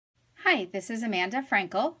Hi, this is Amanda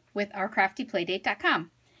Frankel with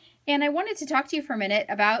OurCraftyPlaydate.com, and I wanted to talk to you for a minute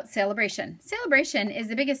about Celebration. Celebration is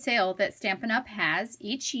the biggest sale that Stampin' Up! Has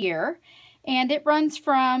each year, and it runs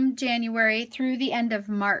from January through the end of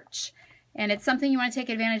March, and it's something you want to take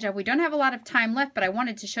advantage of. We don't have a lot of time left, but I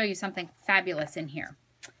wanted to show you something fabulous in here.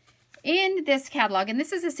 In this catalog, and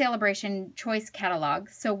this is a Celebration Choice catalog,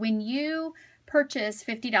 so when you purchase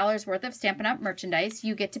 $50 worth of Stampin' Up! Merchandise,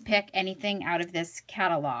 you get to pick anything out of this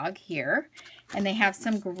catalog here. And they have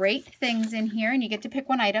some great things in here, and you get to pick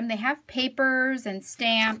one item. They have papers and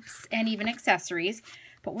stamps and even accessories.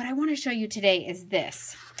 But what I want to show you today is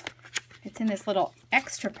this. It's in this little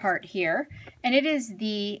extra part here, and it is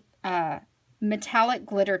the metallic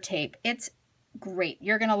glitter tape. It's great.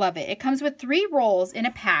 You're going to love it. It comes with 3 rolls in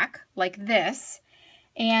a pack like this,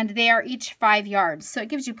 and they are each 5 yards, so it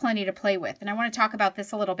gives you plenty to play with. And I want to talk about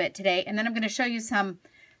this a little bit today, and then I'm going to show you some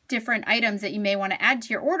different items that you may want to add to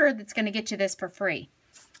your order that's going to get you this for free.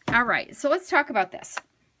 All right, so let's talk about this.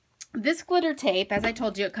 This glitter tape, as I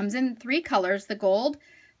told you, it comes in 3 colors, the gold,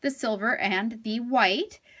 the silver, and the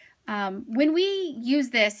white. When we use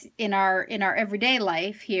this in our everyday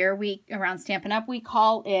life here, around Stampin' Up!, we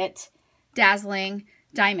call it dazzling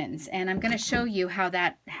diamonds, and I'm going to show you how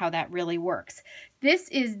that really works. This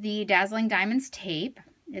is the Dazzling Diamonds tape.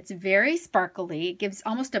 It's very sparkly. It gives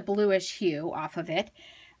almost a bluish hue off of it.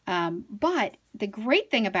 But the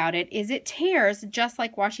great thing about it is it tears just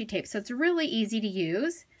like washi tape, so it's really easy to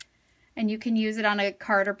use. And you can use it on a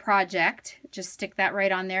card or project. Just stick that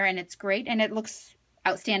right on there, and it's great, and it looks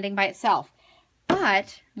outstanding by itself.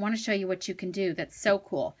 But I want to show you what you can do that's so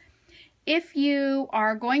cool. If you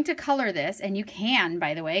are going to color this, and you can,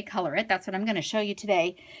 by the way, color it, that's what I'm going to show you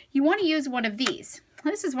today, you want to use one of these.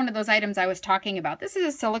 This is one of those items I was talking about. This is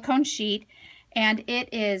a silicone sheet, and it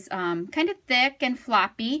is kind of thick and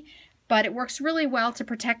floppy, but it works really well to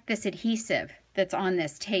protect this adhesive that's on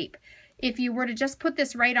this tape. If you were to just put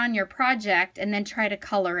this right on your project and then try to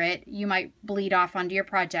color it, you might bleed off onto your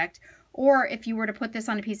project. Or if you were to put this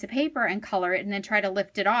on a piece of paper and color it and then try to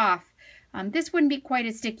lift it off, this wouldn't be quite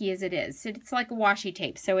as sticky as it is. It's like a washi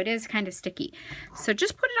tape, so it is kind of sticky. So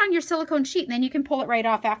just put it on your silicone sheet, and then you can pull it right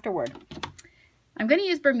off afterward. I'm going to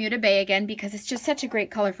use Bermuda Bay again because it's just such a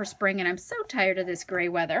great color for spring, and I'm so tired of this gray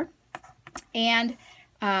weather. And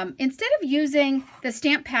instead of using the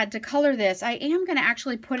stamp pad to color this, I am going to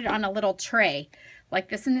actually put it on a little tray like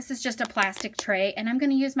this, and this is just a plastic tray, and I'm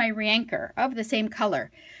going to use my re-anchor of the same color.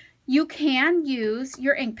 You can use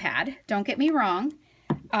your ink pad, don't get me wrong.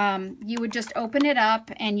 You would just open it up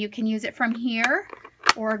and you can use it from here,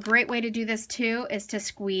 or a great way to do this too is to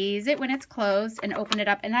squeeze it when it's closed and open it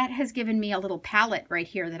up, and that has given me a little palette right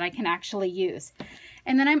here that I can actually use.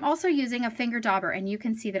 And then I'm also using a finger dauber, and you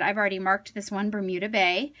can see that I've already marked this one Bermuda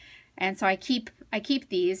Bay, and so I keep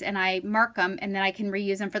these and I mark them, and then I can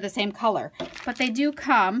reuse them for the same color. But they do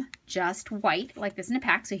come just white like this in a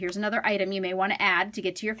pack, so here's another item you may want to add to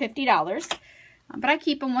get to your $50. But I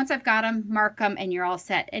keep them. Once I've got them, mark them, and you're all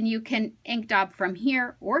set. And you can ink daub from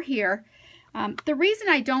here or here. The reason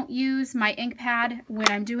I don't use my ink pad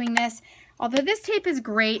when I'm doing this, although this tape is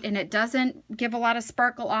great and it doesn't give a lot of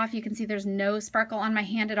sparkle off, you can see there's no sparkle on my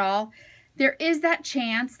hand at all. There is that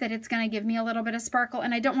chance that it's going to give me a little bit of sparkle,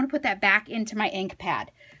 and I don't want to put that back into my ink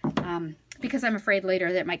pad because I'm afraid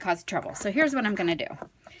later that it might cause trouble. So here's what I'm going to do.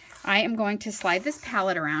 I am going to slide this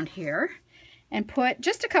palette around here and put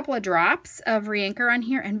just a couple of drops of re-anchor on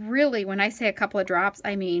here. And really, when I say a couple of drops,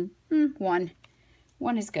 I mean one.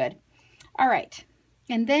 One is good. All right.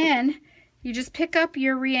 And then you just pick up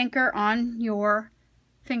your re-anchor on your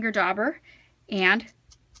finger dauber and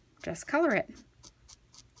just color it.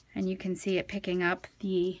 And you can see it picking up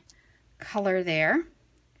the color there.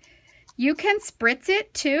 You can spritz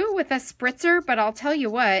it too with a spritzer, but I'll tell you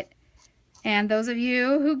what, and those of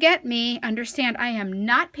you who get me understand I am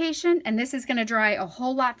not patient, and this is going to dry a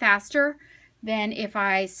whole lot faster than if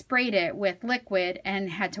I sprayed it with liquid and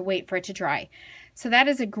had to wait for it to dry. So that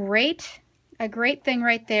is a great thing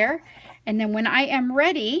right there. And then when I am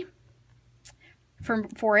ready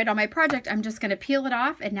for it on my project, I'm just going to peel it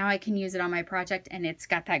off, and now I can use it on my project, and it's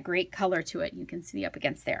got that great color to it. You can see up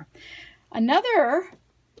against there. Another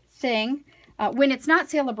thing, when it's not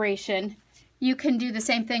Celebration, you can do the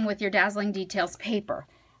same thing with your Dazzling Details paper.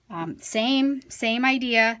 Same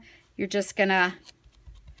idea. You're just gonna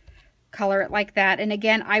color it like that. And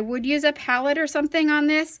again, I would use a palette or something on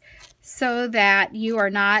this so that you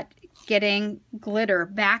are not getting glitter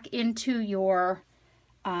back into your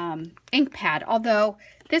ink pad. Although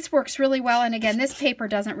this works really well, and again, this paper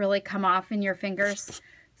doesn't really come off in your fingers.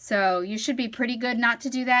 So you should be pretty good not to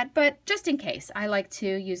do that, but just in case, I like to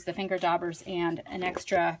use the finger daubers and an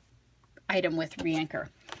extra item with re-anchor.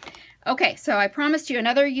 Okay, so I promised you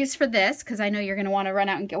another use for this because I know you're going to want to run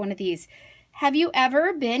out and get one of these. Have you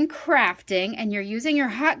ever been crafting and you're using your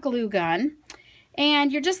hot glue gun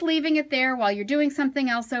and you're just leaving it there while you're doing something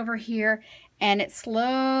else over here, and it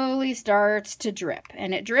slowly starts to drip,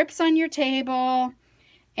 and it drips on your table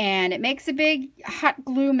and it makes a big hot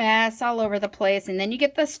glue mess all over the place, and then you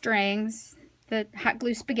get the strings, the hot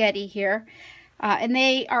glue spaghetti here, and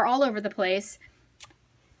they are all over the place.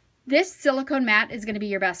 This silicone mat is going to be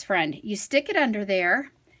your best friend. You stick it under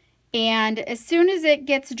there, and as soon as it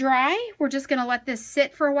gets dry, we're just going to let this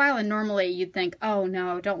sit for a while. And normally you'd think, oh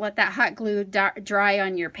no, don't let that hot glue dry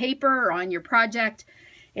on your paper or on your project.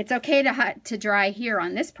 It's okay to dry here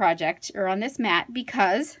on this project or on this mat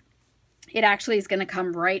because it actually is going to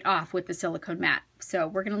come right off with the silicone mat. So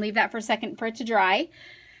we're going to leave that for a second for it to dry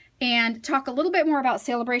and talk a little bit more about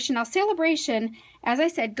Celebration. Now Celebration, as I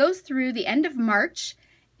said, goes through the end of March,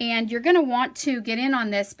 and you're going to want to get in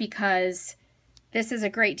on this because this is a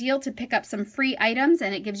great deal to pick up some free items,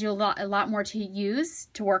 and it gives you a lot more to use,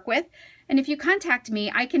 to work with. And if you contact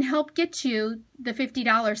me, I can help get you the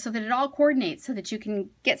 $50 so that it all coordinates so that you can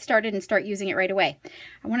get started and start using it right away.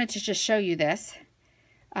 I wanted to just show you this.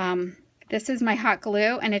 This is my hot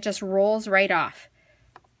glue, and it just rolls right off.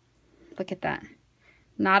 Look at that.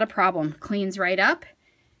 Not a problem. Cleans right up,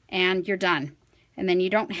 and you're done. And then you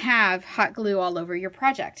don't have hot glue all over your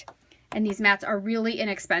project. And these mats are really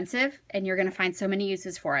inexpensive, and you're going to find so many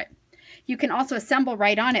uses for it. You can also assemble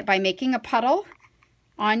right on it by making a puddle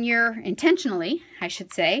on your, intentionally, I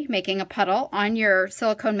should say, making a puddle on your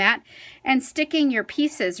silicone mat and sticking your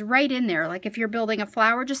pieces right in there. Like if you're building a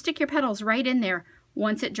flower, just stick your petals right in there.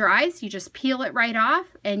 Once it dries, you just peel it right off,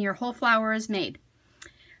 and your whole flower is made.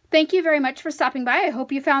 Thank you very much for stopping by. I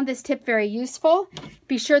hope you found this tip very useful.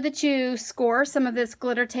 Be sure that you score some of this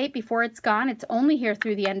glitter tape before it's gone. It's only here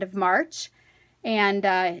through the end of March, and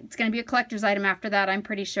it's going to be a collector's item after that, I'm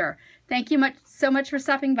pretty sure. Thank you so much for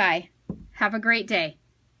stopping by. Have a great day.